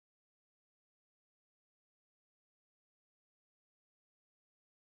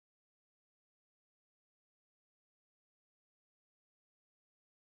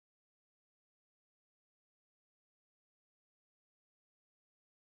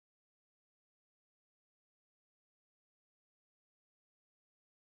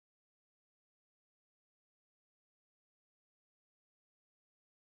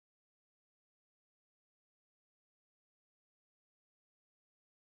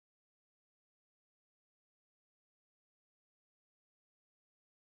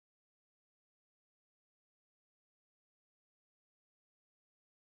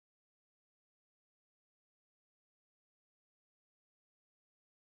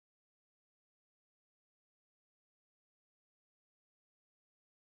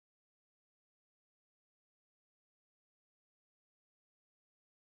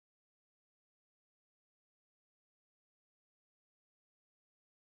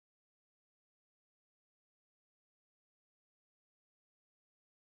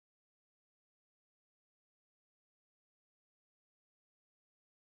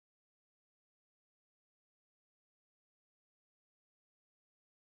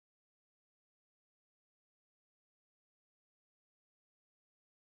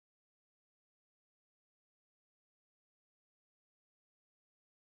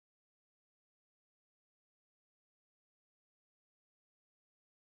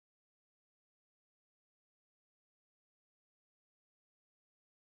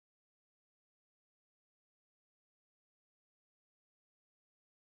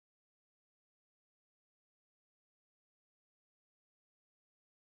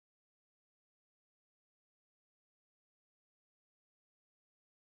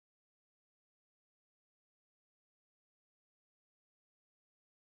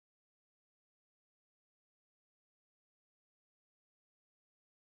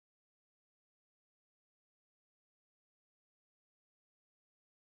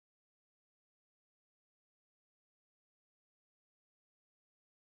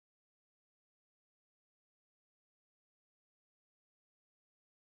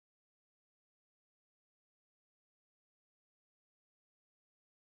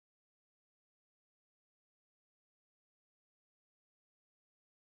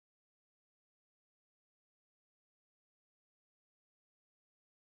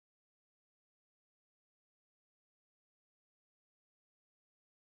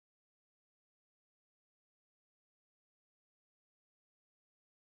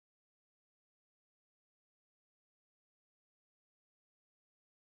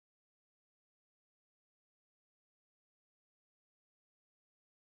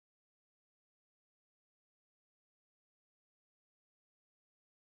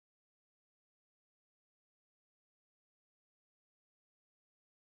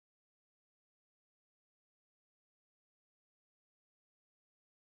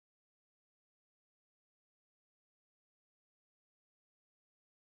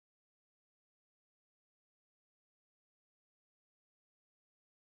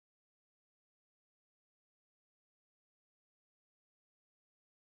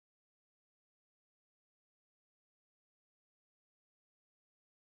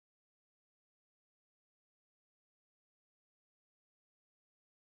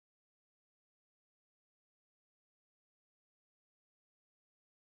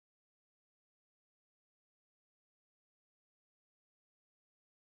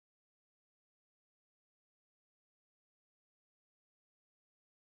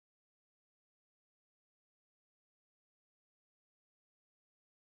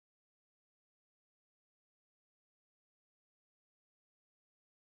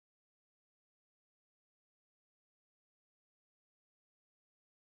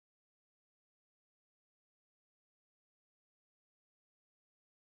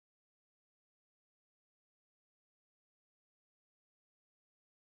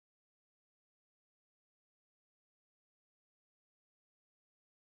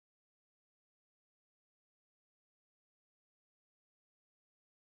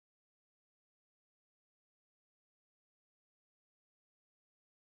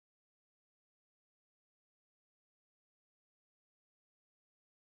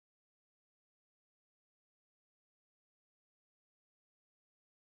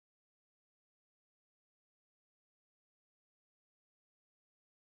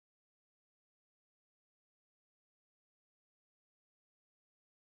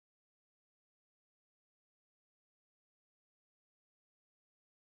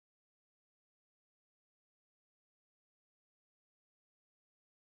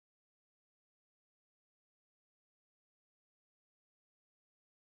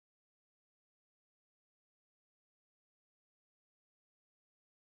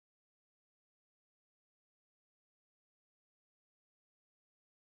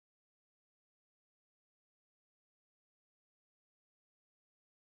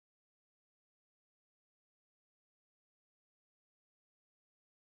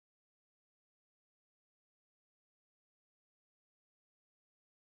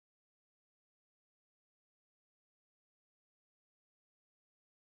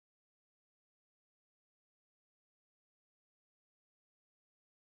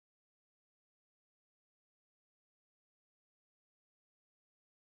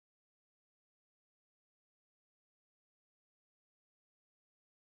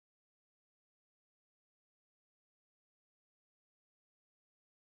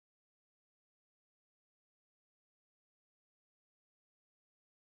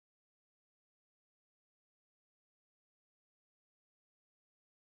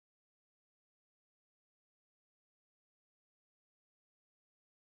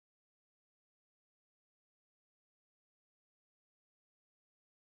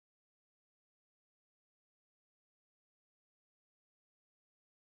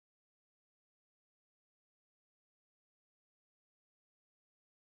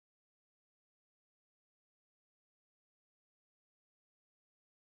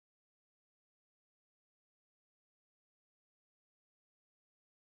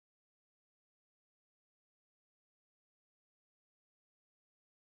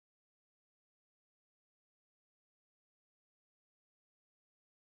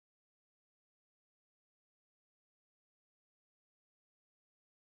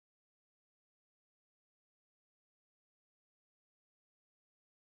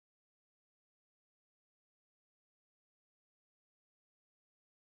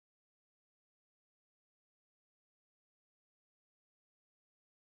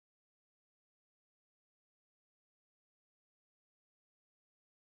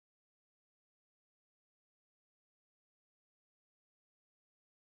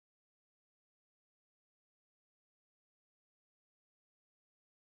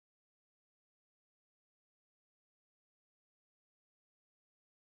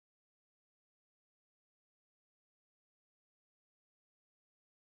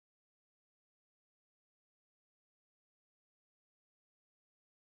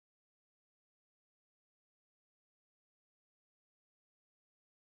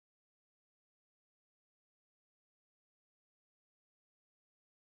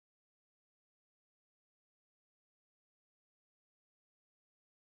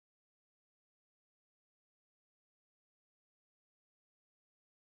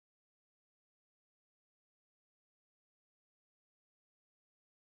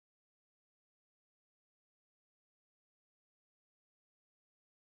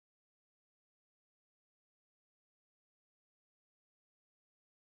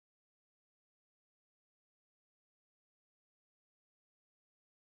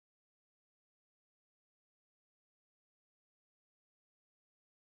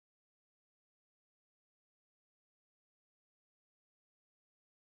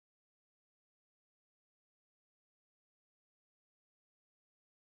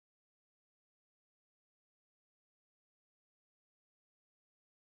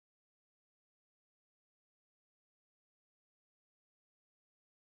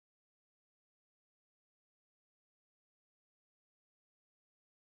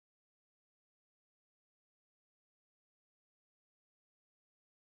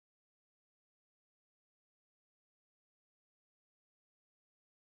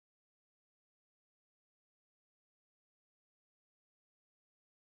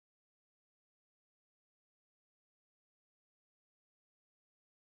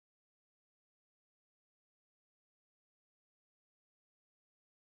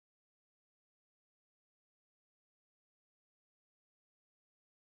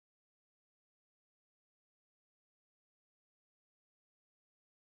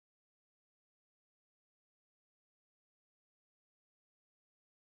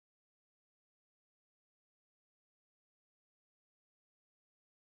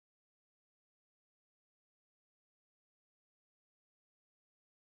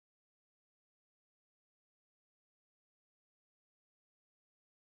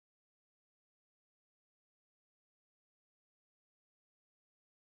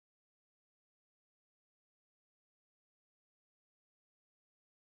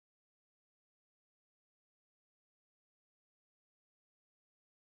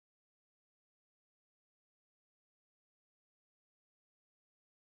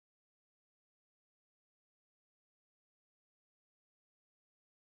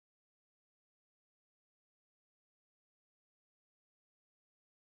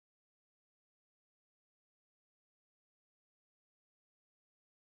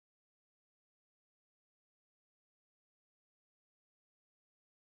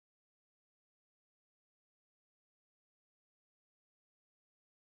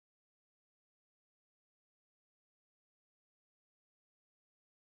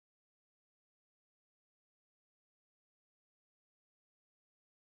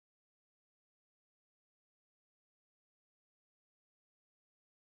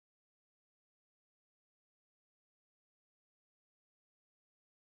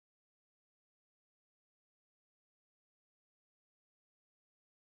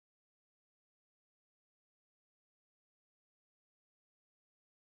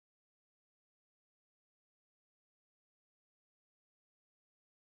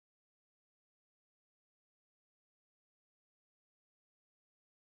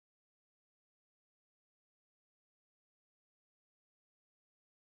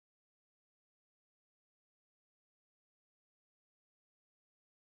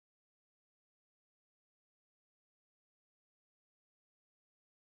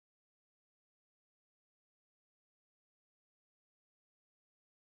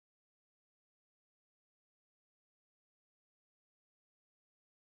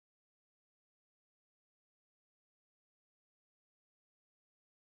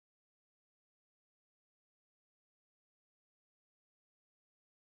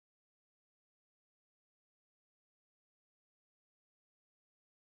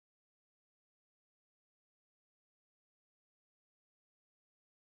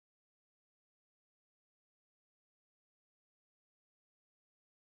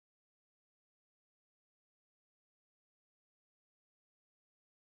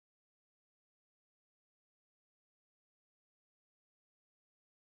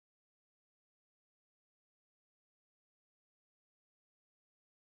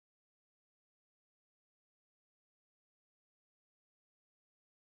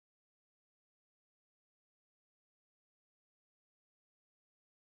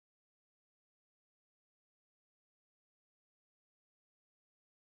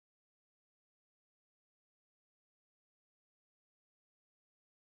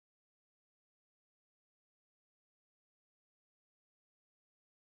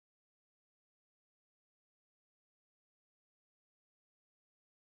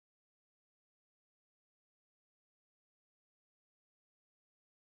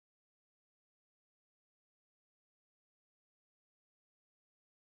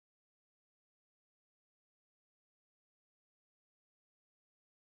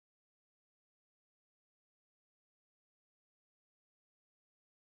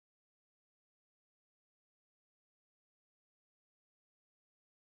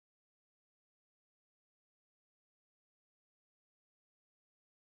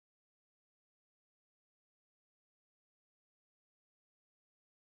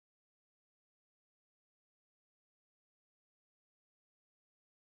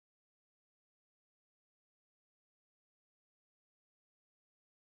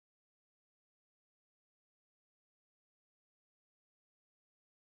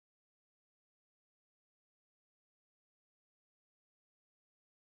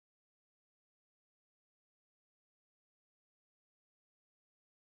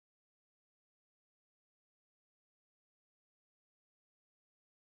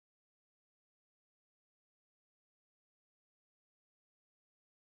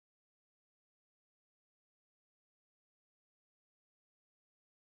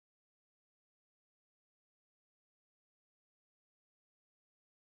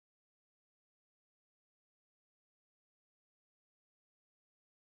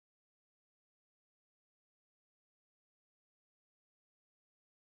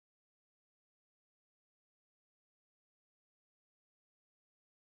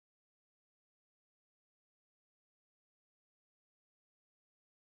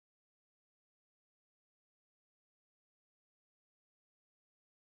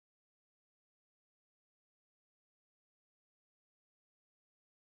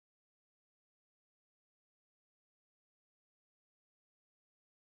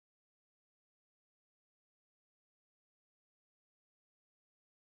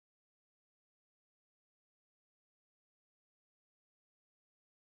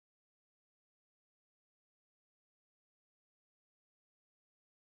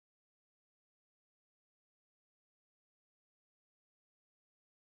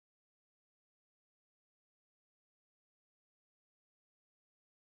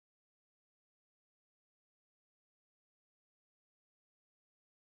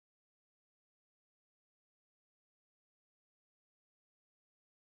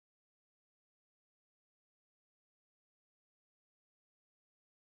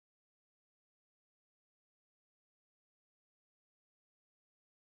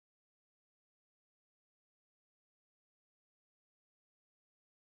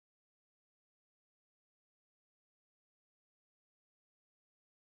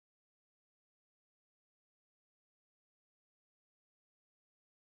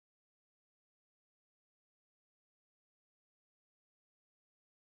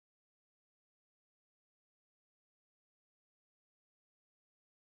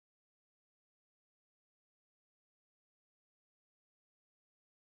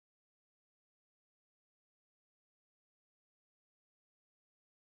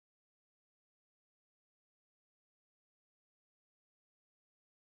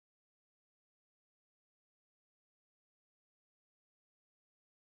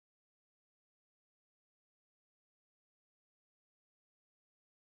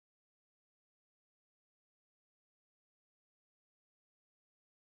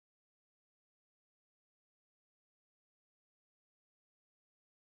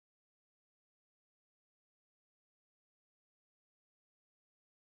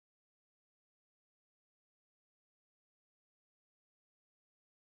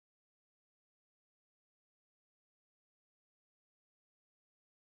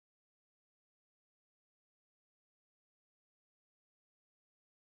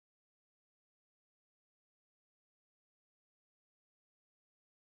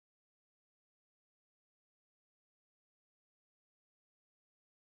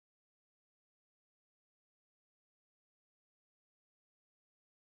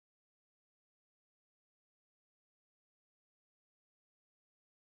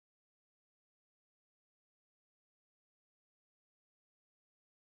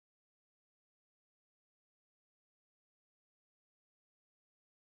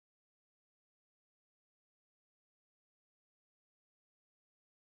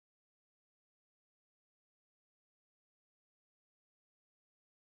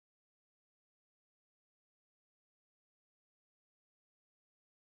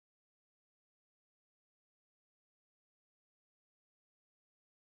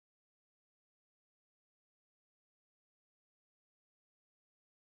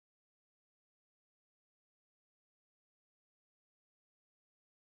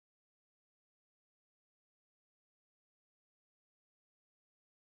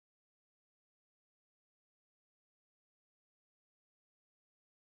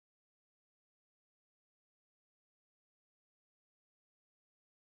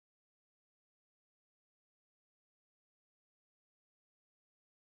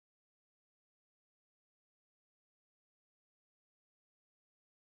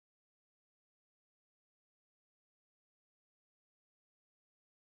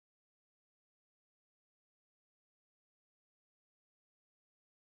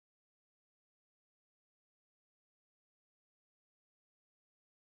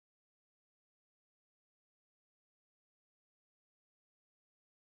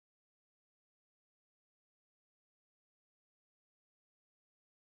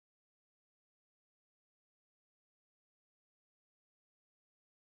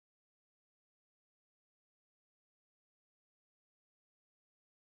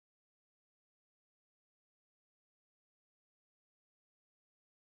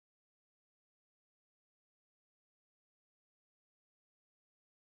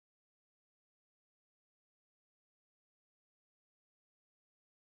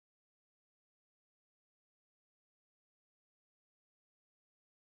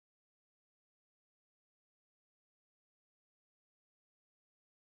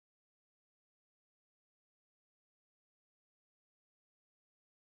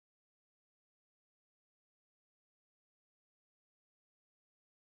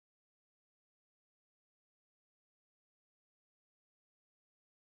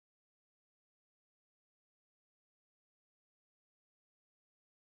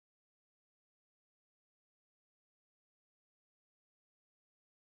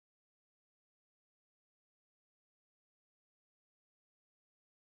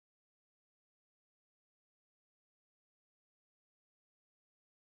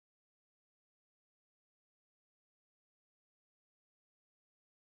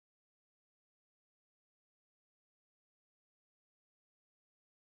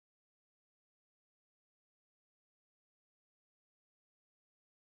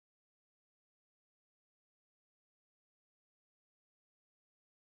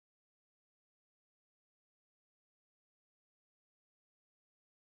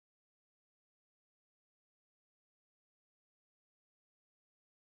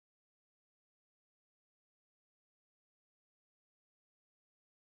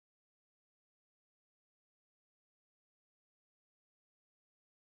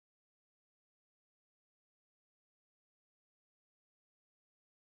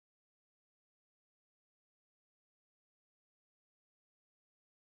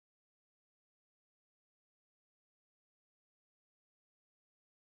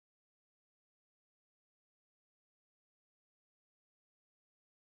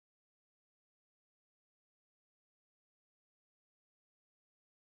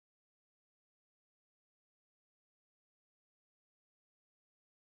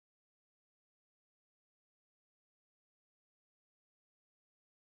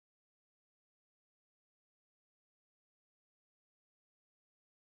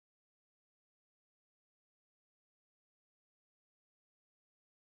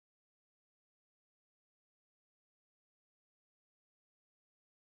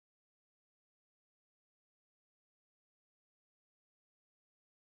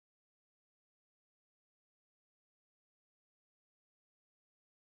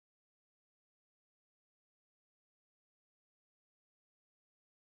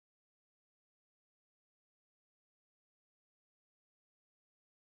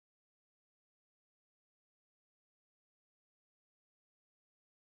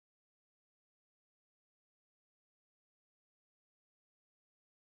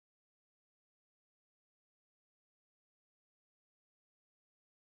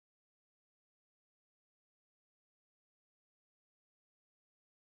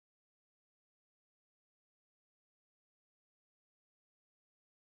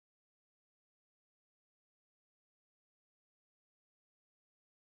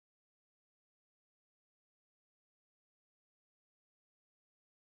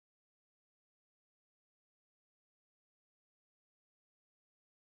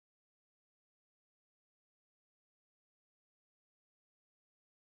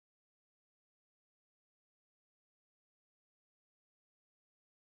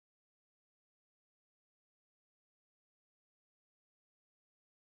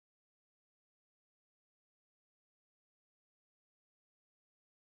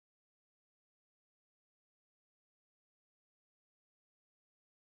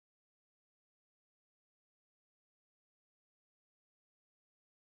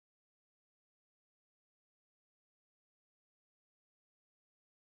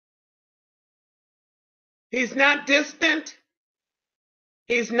He's not distant.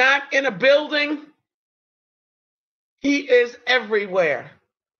 He's not in a building. He is everywhere.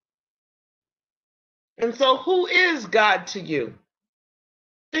 And so, who is God to you?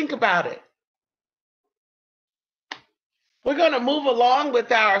 Think about it. We're going to move along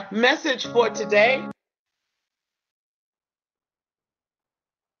with our message for today.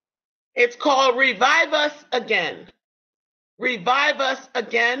 It's called Revive Us Again. Revive Us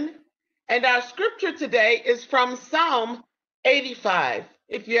Again. And our scripture today is from Psalm 85.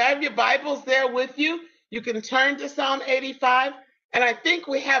 If you have your Bibles there with you, you can turn to Psalm 85. And I think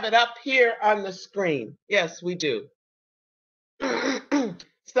we have it up here on the screen. Yes, we do.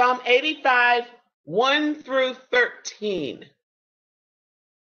 Psalm 85, 1 through 13.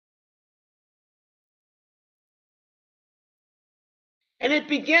 And it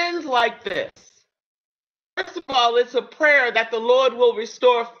begins like this. First of all, it's a prayer that the Lord will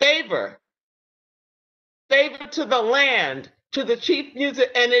restore favor to the land, to the chief music,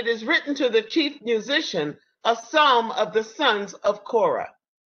 and it is written to the chief musician, a psalm of the sons of Korah.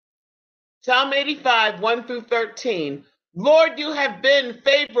 Psalm 85, 1 through 13. Lord, you have been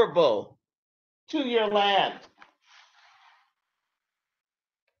favorable to your land,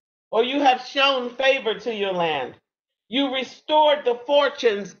 or you have shown favor to your land. You restored the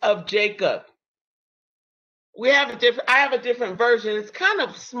fortunes of Jacob. I have a different version. It's kind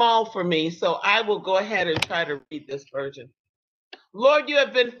of small for me, so I will go ahead and try to read this version. Lord, you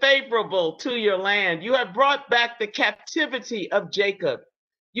have been favorable to your land. You have brought back the captivity of Jacob.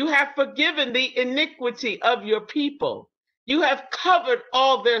 You have forgiven the iniquity of your people. You have covered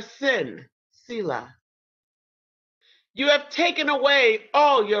all their sin. Selah. You have taken away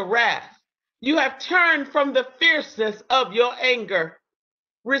all your wrath. You have turned from the fierceness of your anger.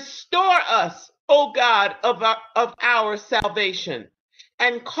 Restore us, O God of our salvation,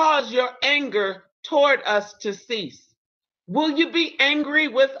 and cause your anger toward us to cease. Will you be angry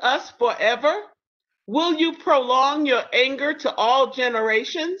with us forever? Will you prolong your anger to all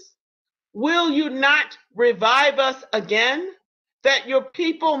generations? Will you not revive us again, that your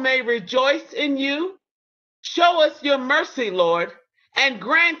people may rejoice in you? Show us your mercy, Lord, and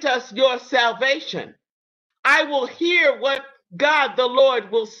grant us your salvation. I will hear what God the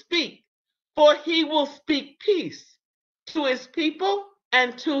Lord will speak, for he will speak peace to his people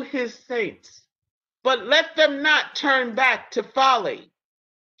and to his saints. But let them not turn back to folly.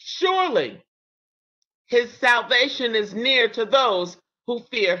 Surely his salvation is near to those who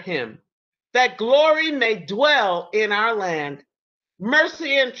fear him, that glory may dwell in our land.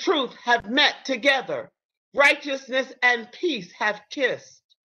 Mercy and truth have met together. Righteousness and peace have kissed.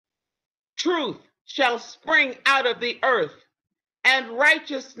 Truth shall spring out of the earth, and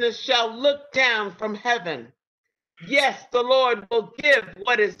righteousness shall look down from heaven. Yes, the Lord will give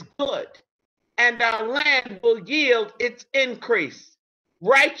what is good, and our land will yield its increase.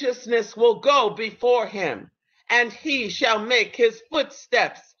 Righteousness will go before him, and he shall make his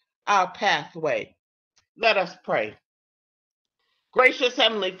footsteps our pathway. Let us pray. Gracious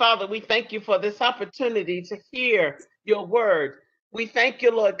Heavenly Father, we thank you for this opportunity to hear your word. We thank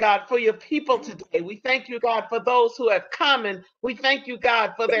you, Lord God, for your people today. We thank you, God, for those who have come, and we thank you,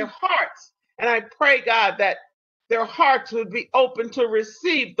 God, for their hearts. And I pray, God, that their hearts would be open to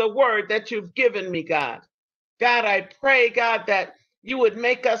receive the word that you've given me, God. God, I pray, God, that you would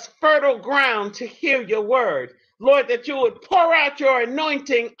make us fertile ground to hear your word. Lord, that you would pour out your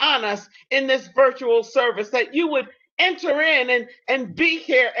anointing on us in this virtual service, that you would enter in and be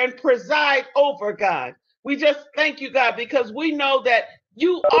here and preside over, God. We just thank you, God, because we know that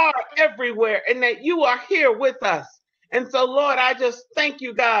you are everywhere and that you are here with us. And so, Lord, I just thank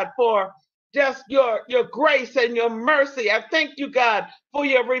you, God, for just your grace and your mercy. I thank you, God, for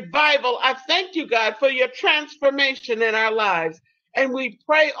your revival. I thank you, God, for your transformation in our lives. And we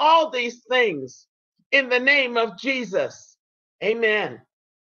pray all these things in the name of Jesus. Amen.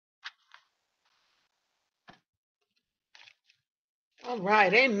 All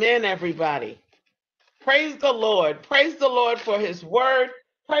right. Amen, everybody. Praise the Lord. Praise the Lord for his word.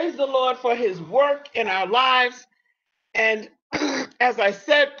 Praise the Lord for his work in our lives. And as I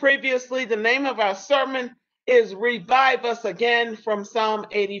said previously, the name of our sermon is Revive Us Again from Psalm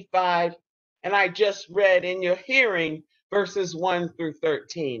 85. And I just read in your hearing verses 1 through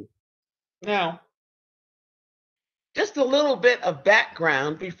 13. Now, just a little bit of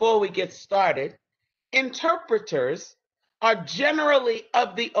background before we get started. Interpreters are generally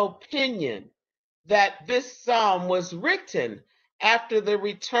of the opinion that this psalm was written after the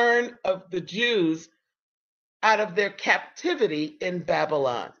return of the Jews out of their captivity in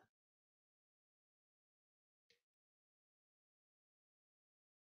Babylon.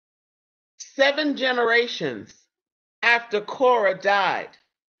 7 generations after Korah died,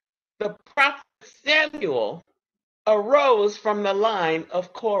 the prophet Samuel arose from the line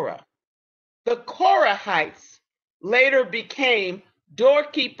of Korah. The Korahites later became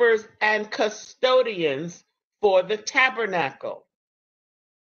doorkeepers and custodians for the tabernacle.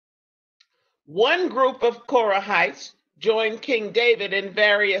 One group of Korahites joined King David in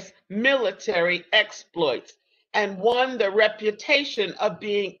various military exploits and won the reputation of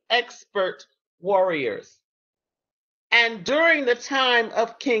being expert warriors. And during the time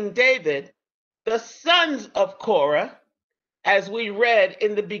of King David, the sons of Korah, as we read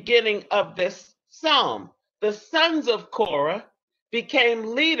in the beginning of this psalm, the sons of Korah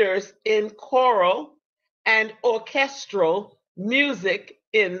became leaders in choral and orchestral music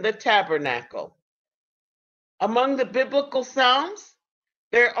in the tabernacle. Among the biblical psalms,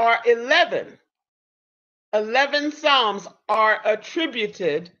 there are 11. 11 psalms are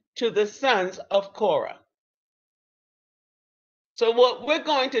attributed to the sons of Korah. So what we're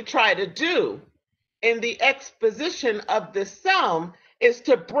going to try to do in the exposition of this psalm is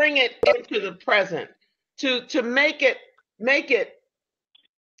to bring it into the present, to make it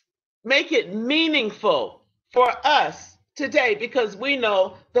meaningful for us today, because we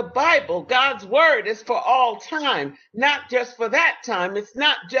know the Bible, God's word, is for all time, not just for that time. It's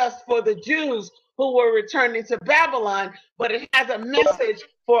not just for the Jews who were returning to Babylon, but it has a message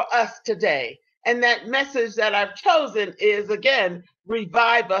for us today. And that message that I've chosen is, again,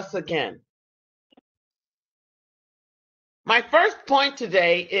 revive us again. My first point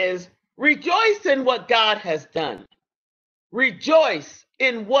today is rejoice in what God has done. Rejoice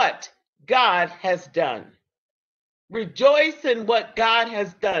in what God has done. Rejoice in what God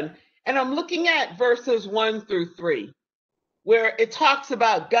has done. And I'm looking at verses 1 through 3, where it talks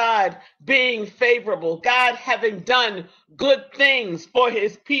about God being favorable, God having done good things for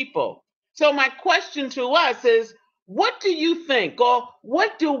his people. So my question to us is, what do you think, or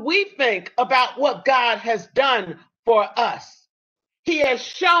what do we think about what God has done for us? He has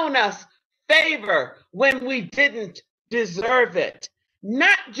shown us favor when we didn't deserve it,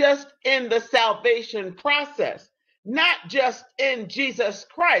 not just in the salvation process, not just in Jesus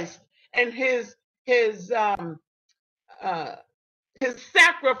Christ and his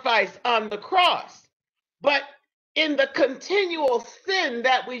sacrifice on the cross, but in the continual sin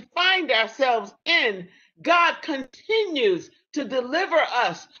that we find ourselves in. God continues to deliver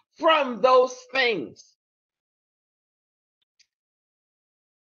us from those things.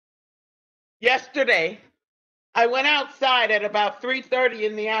 Yesterday, I went outside at about 3:30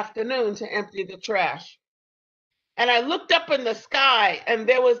 in the afternoon to empty the trash. And I looked up in the sky, and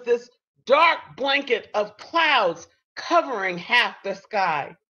there was this dark blanket of clouds covering half the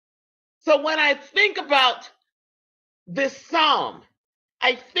sky. So when I think about this psalm,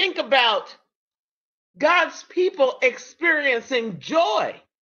 I think about God's people experiencing joy,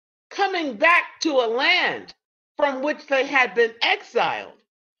 coming back to a land from which they had been exiled.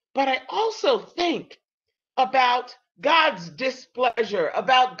 But I also think about God's displeasure,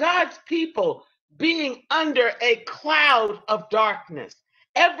 about God's people being under a cloud of darkness.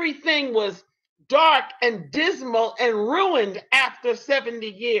 Everything was dark and dismal and ruined after 70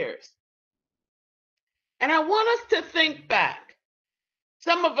 years. And I want us to think back.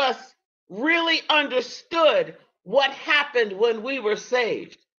 Some of us really understood what happened when we were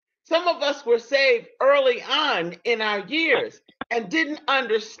saved. Some of us were saved early on in our years and didn't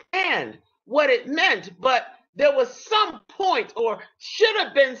understand what it meant, but there was some point, or should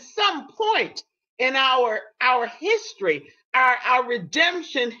have been some point in our history, our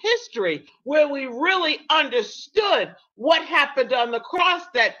redemption history, where we really understood what happened on the cross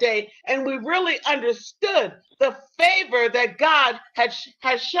that day, and we really understood the favor that God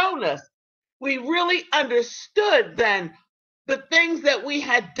has shown us. We really understood then the things that we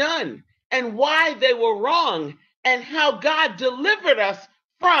had done and why they were wrong, and how God delivered us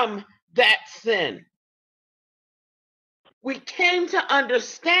from that sin. We came to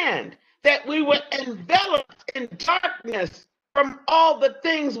understand that we were enveloped in darkness from all the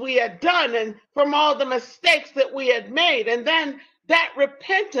things we had done and from all the mistakes that we had made. And then that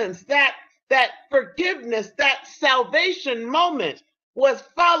repentance, that forgiveness, that salvation moment was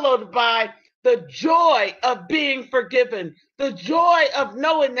followed by the joy of being forgiven, the joy of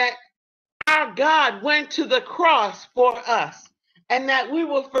knowing that our God went to the cross for us and that we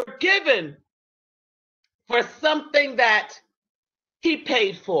were forgiven for something that he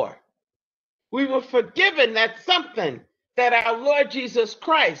paid for. We were forgiven that's something that our Lord Jesus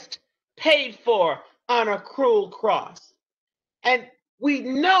Christ paid for on a cruel cross. And we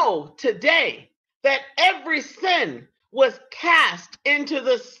know today that every sin was cast into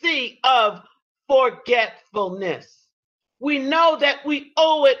the sea of forgetfulness. We know that we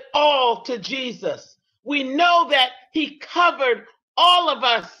owe it all to Jesus. We know that he covered all of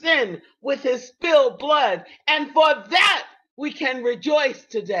our sin with his spilled blood. And for that, we can rejoice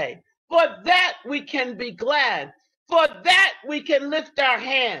today. For that, we can be glad. For that, we can lift our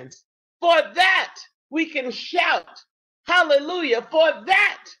hands. For that, we can shout, hallelujah. For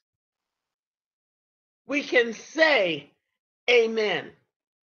that, we can say, amen.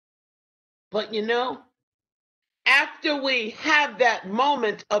 But you know, after we have that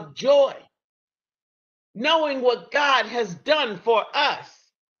moment of joy, knowing what God has done for us,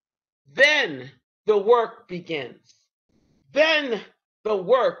 then the work begins. Then the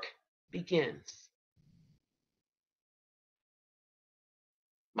work begins.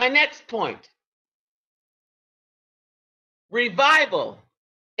 My next point, revival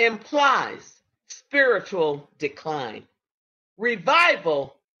implies spiritual decline.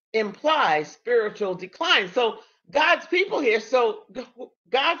 Revival implies spiritual decline. So God's people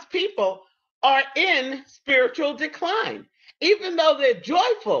are in spiritual decline. Even though they're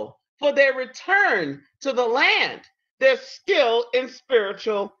joyful for their return to the land, they're still in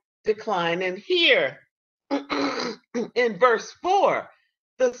spiritual decline. And here in verse 4,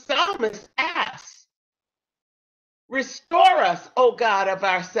 the psalmist asks, restore us, O God of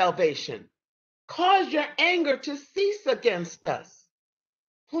our salvation. Cause your anger to cease against us.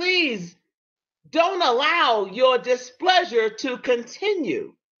 Please don't allow your displeasure to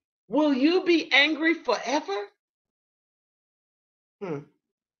continue. Will you be angry forever?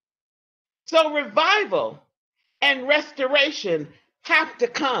 So revival and restoration have to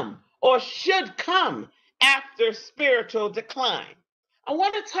come or should come after spiritual decline. I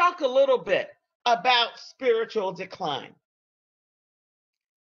want to talk a little bit about spiritual decline.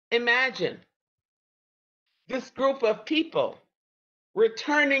 Imagine this group of people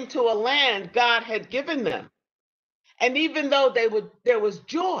returning to a land God had given them. And even though there was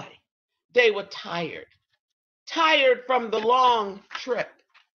joy, they were tired. Tired from the long trip.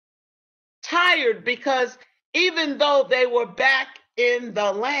 Tired because even though they were back in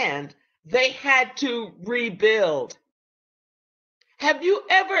the land, they had to rebuild. Have you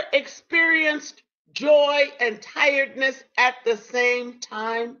ever experienced joy and tiredness at the same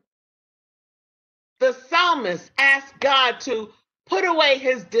time? The psalmist asked God to put away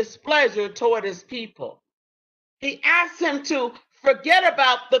his displeasure toward his people. He asked him to forget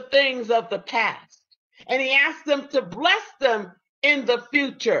about the things of the past, and he asked them to bless them in the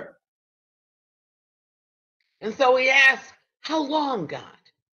future. And so he asked, how long, God?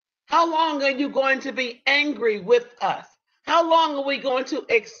 How long are you going to be angry with us? How long are we going to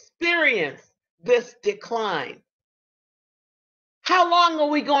experience this decline? How long are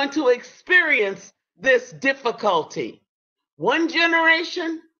we going to experience this difficulty? One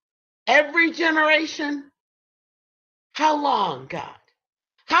generation? Every generation? How long, God?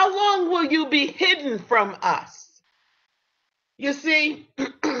 How long will you be hidden from us? You see,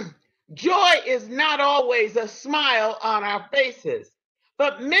 joy is not always a smile on our faces,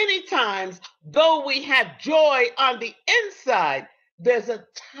 but many times, though we have joy on the inside, there's a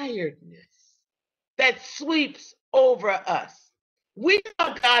tiredness that sweeps over us. We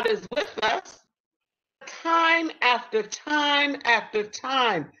know God is with us. Time after time after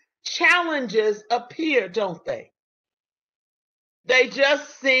time, challenges appear, don't they? They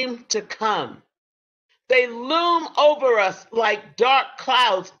just seem to come. They loom over us like dark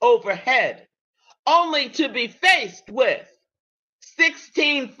clouds overhead, only to be faced with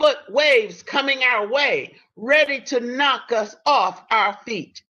 16-foot waves coming our way, ready to knock us off our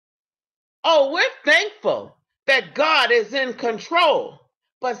feet. Oh, we're thankful that God is in control,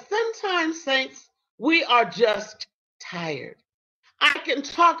 but sometimes, saints, we are just tired. I can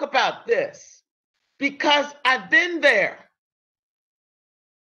talk about this because I've been there,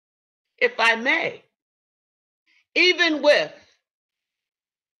 if I may. Even with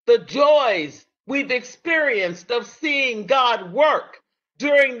the joys we've experienced of seeing God work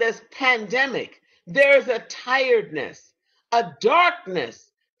during this pandemic, there's a tiredness, a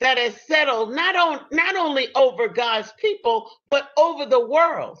darkness that has settled not only over God's people, but over the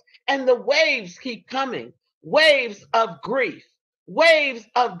world. And the waves keep coming, waves of grief, waves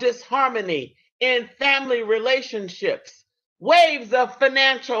of disharmony in family relationships, waves of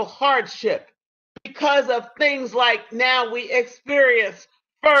financial hardship, because of things like now we experience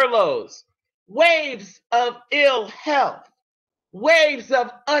furloughs, waves of ill health, waves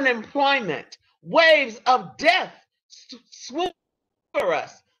of unemployment, waves of death swoop over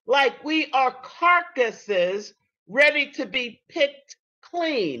us like we are carcasses ready to be picked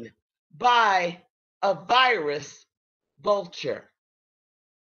clean by a virus vulture.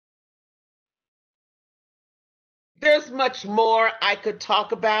 There's much more I could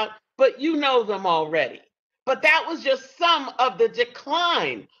talk about, but you know them already. But that was just some of the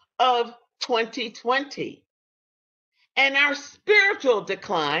decline of 2020. And our spiritual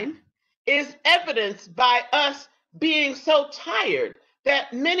decline is evidenced by us being so tired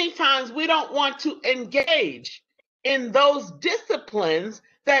that many times we don't want to engage in those disciplines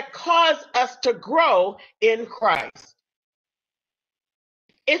that cause us to grow in Christ.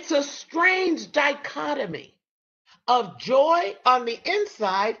 It's a strange dichotomy of joy on the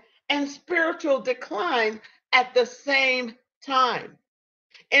inside and spiritual decline at the same time.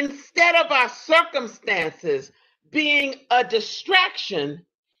 Instead of our circumstances being a distraction,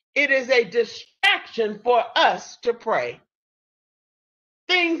 it is a distraction for us to pray.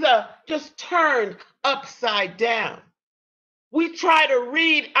 Things are just turned upside down. We try to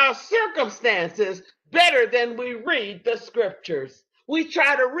read our circumstances better than we read the scriptures. We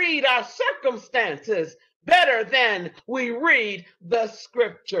try to read our circumstances better than we read the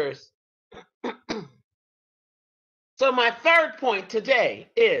scriptures. So my third point today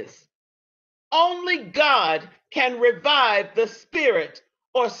is only God can revive the spirit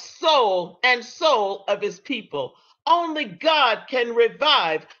or soul of his people. Only God can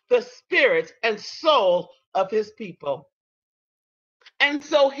revive the spirit and soul of his people. And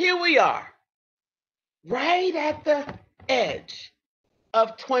so here we are, right at the edge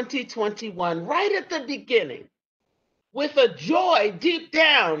of 2021, right at the beginning, with a joy deep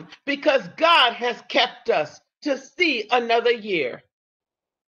down because God has kept us to see another year.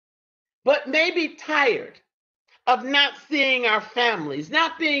 But maybe tired of not seeing our families,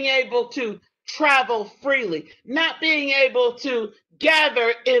 not being able to travel freely, not being able to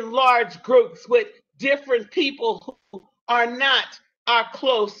gather in large groups with different people who are not our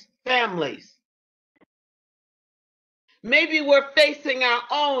close families. Maybe we're facing our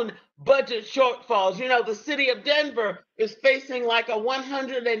own budget shortfalls. You know, the city of Denver is facing like a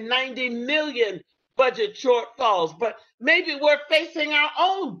 190 million budget shortfalls, but maybe we're facing our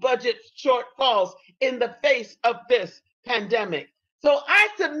own budget shortfalls in the face of this pandemic. So I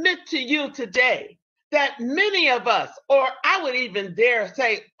submit to you today that many of us, or I would even dare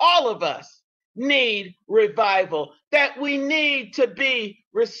say all of us, need revival, that we need to be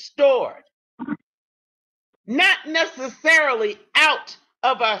restored. Not necessarily out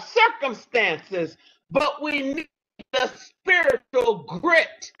of our circumstances, but we need the spiritual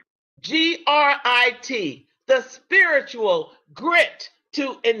grit, Grit, the spiritual grit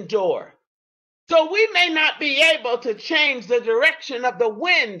to endure. So we may not be able to change the direction of the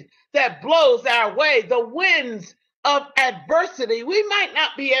wind that blows our way, the winds of adversity. We might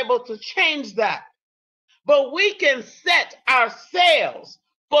not be able to change that, but we can set our sails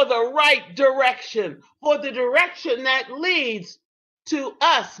for the right direction, for the direction that leads to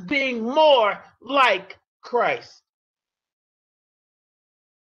us being more like Christ.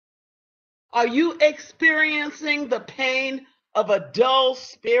 Are you experiencing the pain of a dull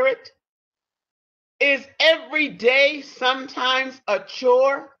spirit? Is every day sometimes a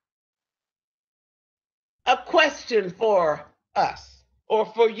chore? A question for us or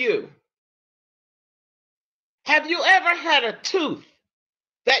for you. Have you ever had a tooth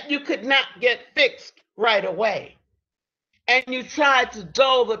that you could not get fixed right away, and you tried to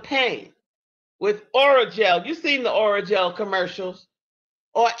dull the pain with Orajel? You've seen the Orajel commercials,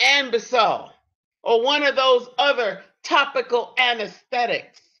 or Anbesol, or one of those other topical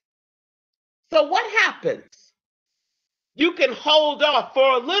anesthetics. So what happens? You can hold off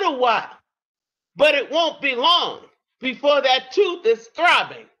for a little while, but it won't be long before that tooth is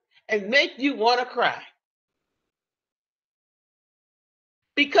throbbing and make you want to cry.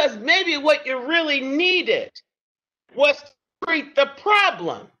 Because maybe what you really needed was to treat the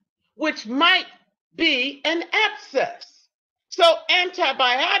problem, which might be an abscess. So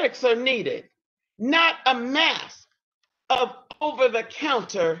antibiotics are needed, not a mass of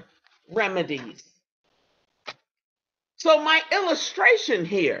over-the-counter remedies. So my illustration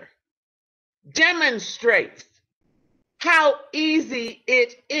here demonstrates how easy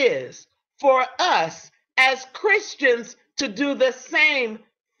it is for us as Christians to do the same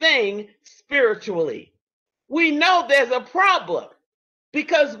thing spiritually. We know there's a problem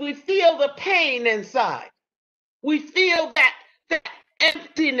because we feel the pain inside. We feel that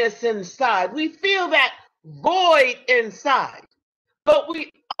emptiness inside. We feel that void inside. But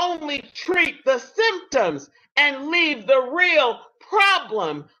we only treat the symptoms and leave the real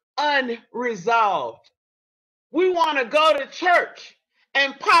problem unresolved. We want to go to church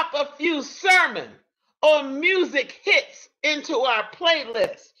and pop a few sermon or music hits into our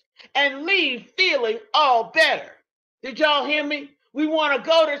playlist and leave feeling all better. Did y'all hear me? We want to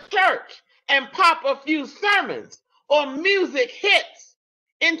go to church and pop a few sermons or music hits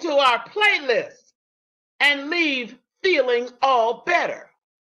into our playlist and leave feeling all better.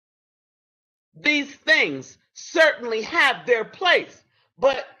 These things certainly have their place,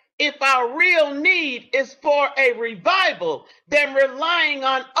 but if our real need is for a revival, then relying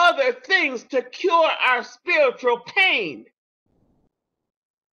on other things to cure our spiritual pain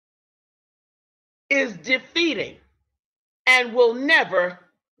is defeating and will never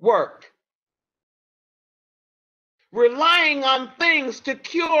work. Relying on things to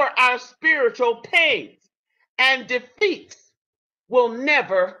cure our spiritual pains and defeats will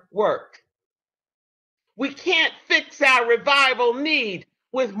never work. We can't fix our revival need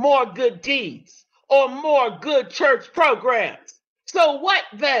with more good deeds or more good church programs. So what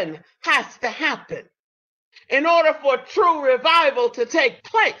then has to happen? In order for true revival to take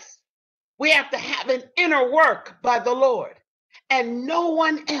place, we have to have an inner work by the Lord and no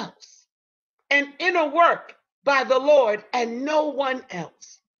one else. An inner work by the Lord and no one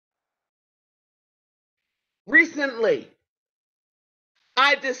else. Recently,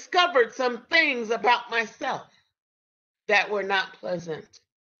 I discovered some things about myself that were not pleasant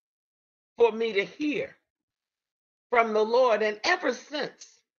for me to hear from the Lord. And ever since,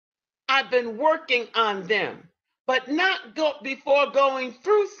 I've been working on them, but not before going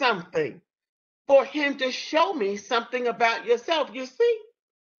through something for Him to show me something about yourself. You see,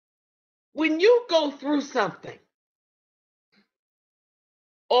 when you go through something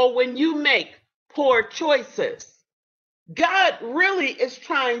or when you make poor choices, God really is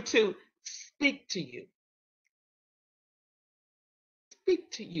trying to speak to you.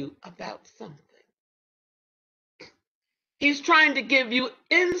 Speak to you about something. He's trying to give you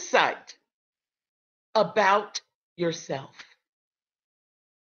insight about yourself.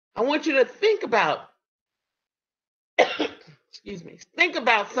 I want you to think about, excuse me, think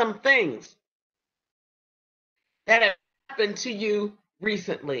about some things that have happened to you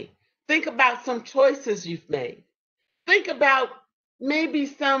recently. Think about some choices you've made. Think about maybe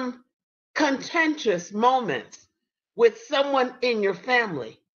some contentious moments with someone in your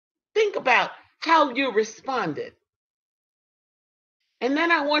family. Think about how you responded. And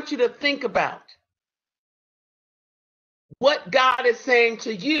then I want you to think about what God is saying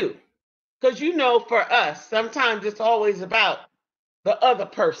to you. Because you know, for us, sometimes it's always about the other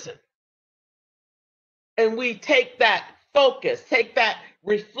person. And we take that focus, take that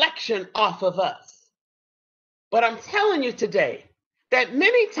reflection off of us. But I'm telling you today that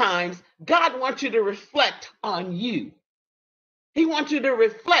many times God wants you to reflect on you. He wants you to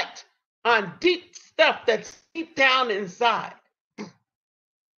reflect on deep stuff that's deep down inside.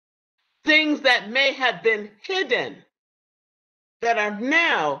 Things that may have been hidden that are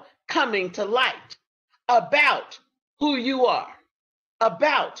now coming to light about who you are,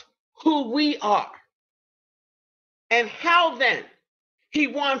 about who we are, and how then He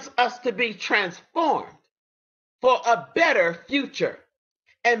wants us to be transformed for a better future.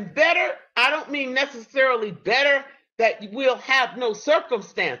 And better, I don't mean necessarily better that we'll have no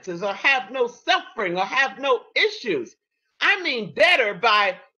circumstances or have no suffering or have no issues. I mean better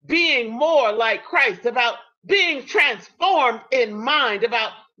by being more like Christ, about being transformed in mind,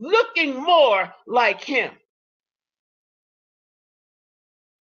 about looking more like Him.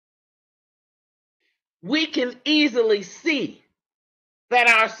 We can easily see that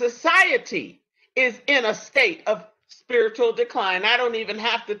our society is in a state of spiritual decline. I don't even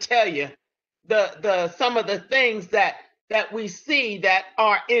have to tell you some of the things that we see that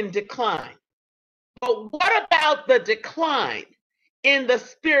are in decline. But what about the decline in the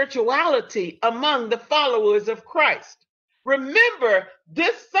spirituality among the followers of Christ? Remember,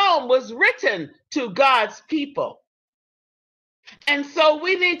 this psalm was written to God's people. And so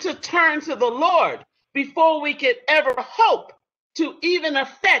we need to turn to the Lord before we could ever hope to even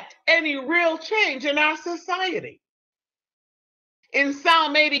affect any real change in our society. In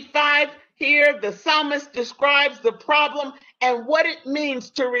Psalm 85, here the psalmist describes the problem and what it means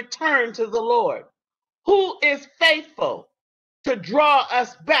to return to the Lord, who is faithful to draw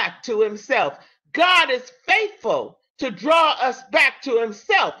us back to Himself. God is faithful to draw us back to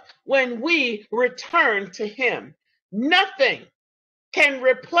Himself when we return to Him. Nothing can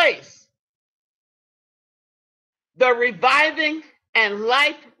replace the reviving and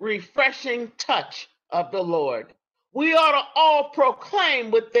life-refreshing touch of the Lord. We ought to all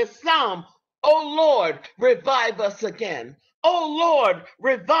proclaim with this psalm, "Oh Lord, revive us again. Oh Lord,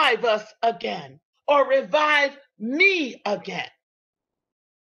 revive us again," or "revive me again."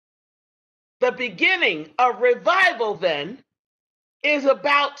 The beginning of revival then is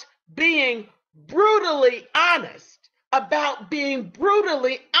about being brutally honest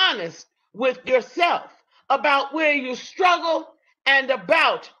with yourself, about where you struggle and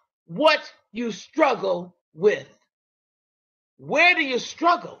about what you struggle with. Where do you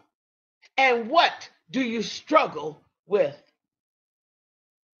struggle? And what do you struggle with?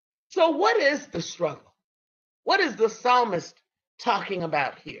 So what is the struggle? What is the psalmist talking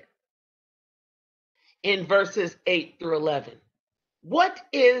about here in verses 8 through 11? What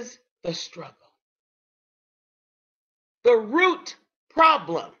is the struggle? The root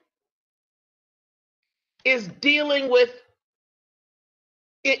problem is dealing with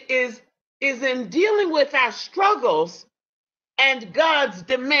in dealing with our struggles and God's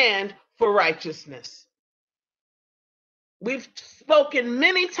demand for righteousness. We've spoken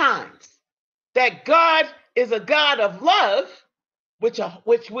many times that God is a God of love,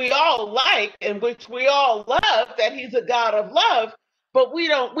 which we all like and which we all love, that he's a God of love, but we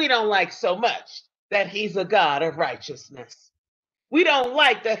don't like so much that he's a God of righteousness. We don't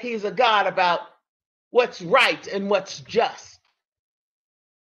like that he's a God about what's right and what's just.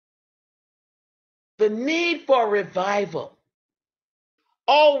 The need for revival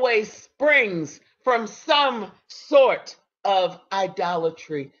always springs from some sort of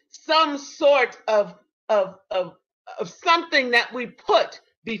idolatry, some sort of something that we put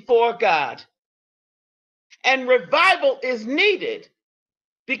before God. And revival is needed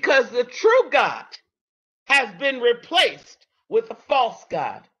because the true God has been replaced with a false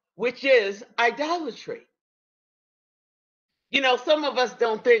God, which is idolatry. You know, some of us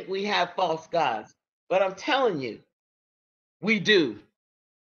don't think we have false gods, but I'm telling you, we do.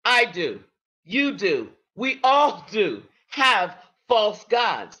 I do. You do. We all do have false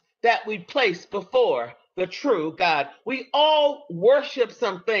gods that we place before the true God. We all worship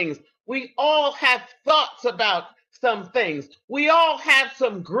some things. We all have thoughts about some things. We all have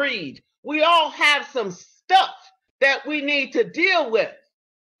some greed. We all have some stuff that we need to deal with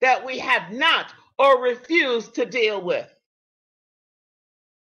that we have not or refuse to deal with.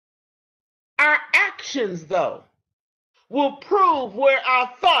 Our actions, though, will prove where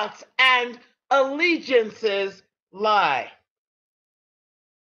our thoughts and allegiances lie.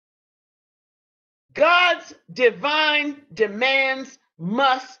 God's divine demands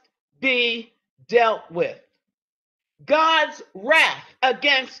must be dealt with. God's wrath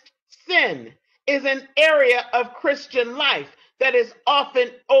against sin is an area of Christian life that is often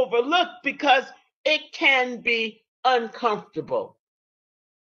overlooked because it can be uncomfortable.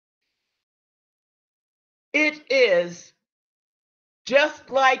 It is just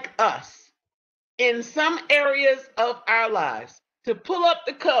like us in some areas of our lives to pull up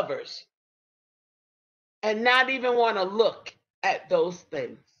the covers and not even want to look at those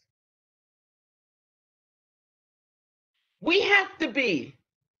things. We have to be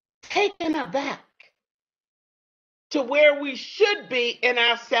taken aback to where we should be in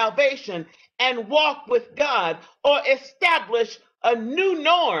our salvation and walk with God, or establish a new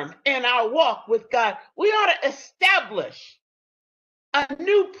norm in our walk with God. We ought to establish a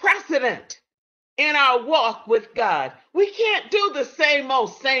new precedent in our walk with God. We can't do the same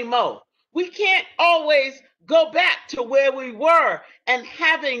old, same old. We can't always go back to where we were and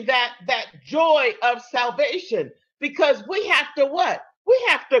having that joy of salvation, because we have to what? We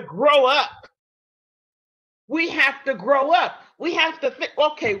have to grow up. We have to grow up. We have to think,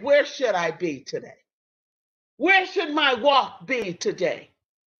 okay, where should I be today? Where should my walk be today?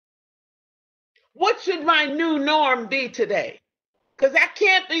 What should my new norm be today? Because I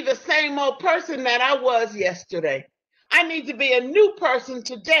can't be the same old person that I was yesterday. I need to be a new person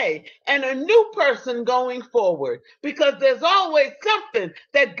today and a new person going forward, because there's always something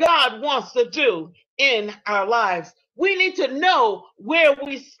that God wants to do in our lives. We need to know where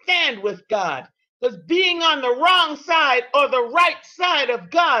we stand with God, because being on the wrong side or the right side of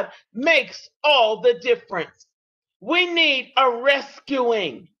God makes all the difference. We need a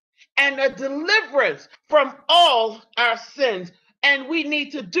rescuing and a deliverance from all our sins. And we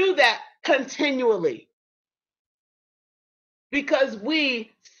need to do that continually, because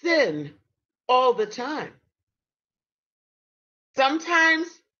we sin all the time. Sometimes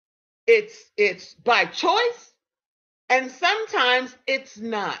it's by choice, and sometimes it's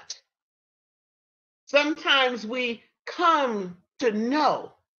not. Sometimes we come to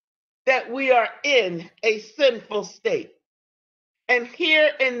know that we are in a sinful state. And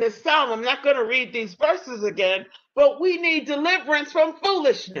here in the psalm, I'm not going to read these verses again, but we need deliverance from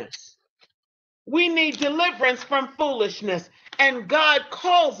foolishness. We need deliverance from foolishness. And God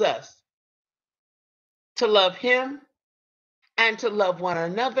calls us to love him and to love one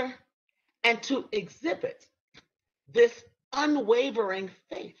another and to exhibit this unwavering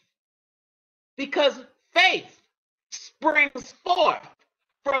faith. Because faith springs forth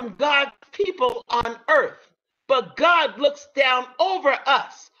from God's people on earth, but God looks down over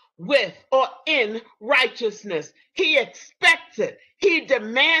us with or in righteousness. He expects it. He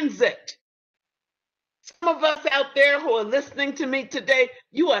demands it. Some of us out there who are listening to me today,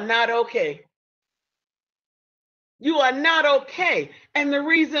 you are not okay. You are not okay. And the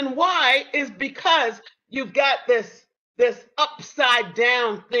reason why is because you've got this upside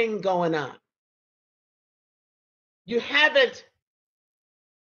down thing going on. You haven't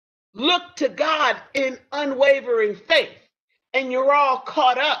looked to God in unwavering faith, and you're all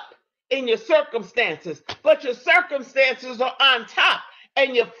caught up in your circumstances, but your circumstances are on top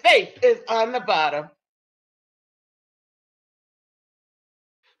and your faith is on the bottom.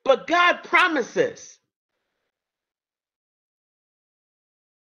 But God promises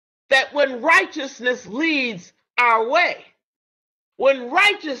that when righteousness leads our way, when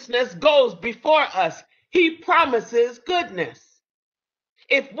righteousness goes before us, He promises goodness.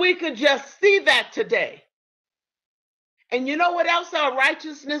 If we could just see that today. And you know what else our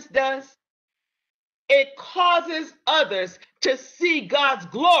righteousness does? It causes others to see God's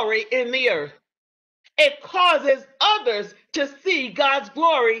glory in the earth. It causes others to see God's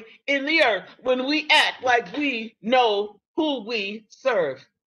glory in the earth when we act like we know who we serve.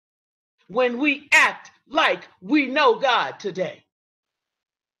 When we act like we know God today.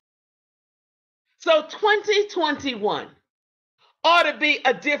 So 2021 ought to be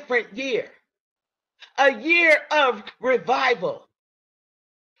a different year. A year of revival.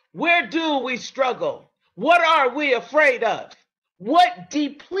 Where do we struggle? What are we afraid of? What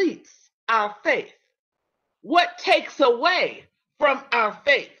depletes our faith? What takes away from our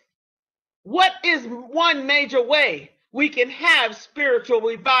faith? What is one major way we can have spiritual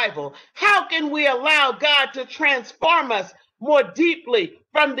revival? How can we allow God to transform us more deeply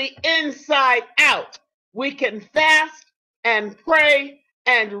from the inside out? We can fast and pray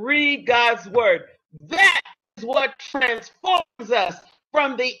and read God's word. That is what transforms us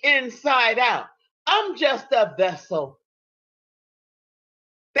from the inside out. I'm just a vessel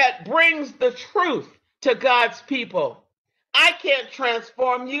that brings the truth to God's people. I can't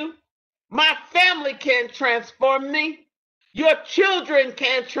transform you. My family can't transform me. Your children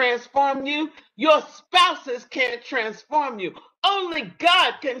can't transform you. Your spouses can't transform you. Only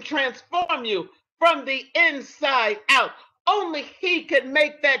God can transform you from the inside out. Only He can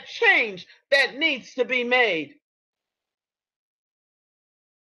make that change that needs to be made.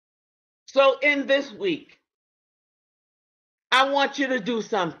 So in this week, I want you to do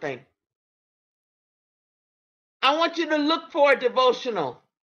something. I want you to look for a devotional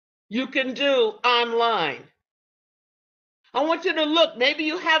you can do online. I want you to look. Maybe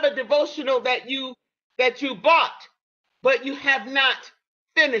you have a devotional that you bought, but you have not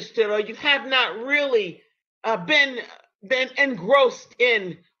finished it, or you have not really been engrossed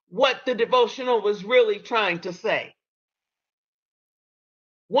in what the devotional was really trying to say.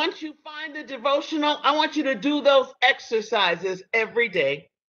 Once you find the devotional, I want you to do those exercises every day.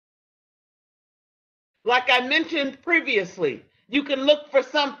 Like I mentioned previously, you can look for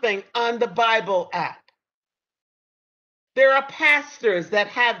something on the Bible app. There are pastors that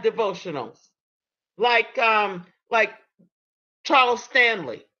have devotionals, like Charles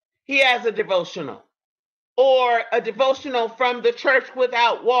Stanley. He has a devotional. Or a devotional from the Church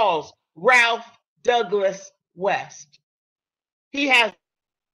Without Walls, Ralph Douglas West. He has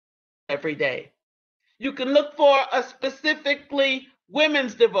every day. You can look for a specifically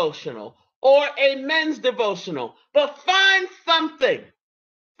women's devotional or a men's devotional, but find something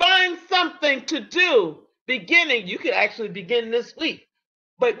to do beginning. You can actually begin this week,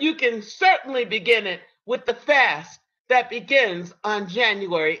 but you can certainly begin it with the fast that begins on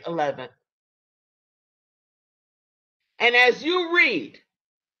January 11th. And as you read,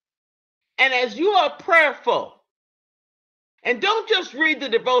 and as you are prayerful, and don't just read the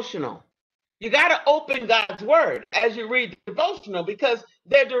devotional, you got to open God's word as you read the devotional, because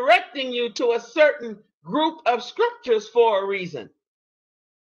they're directing you to a certain group of scriptures for a reason.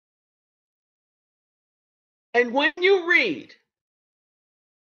 And when you read,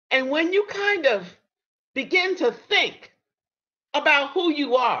 and when you kind of begin to think about who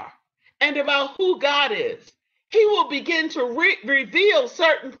you are and about who God is, He will begin to reveal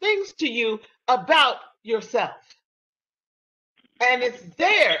certain things to you about yourself. And it's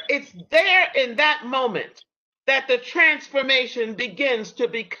there in that moment that the transformation begins to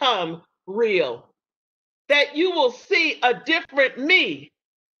become real. That you will see a different me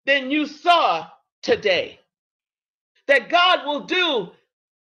than you saw today. That God will do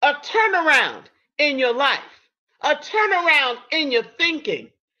a turnaround in your life, a turnaround in your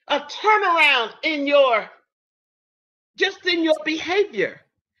thinking, a turnaround in your behavior.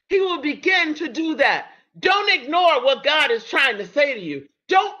 He will begin to do that. Don't ignore what God is trying to say to you.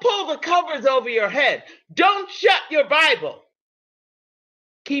 Don't pull the covers over your head. Don't shut your Bible.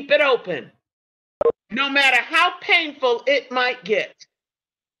 Keep it open, no matter how painful it might get.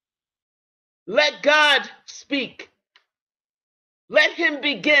 Let God speak. Let him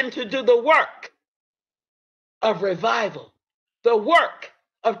begin to do the work of revival, the work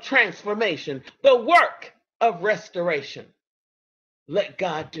of transformation, the work of restoration. Let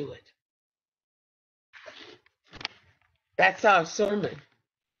God do it. That's our sermon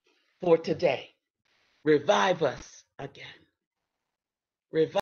for today. Revive us again. Revive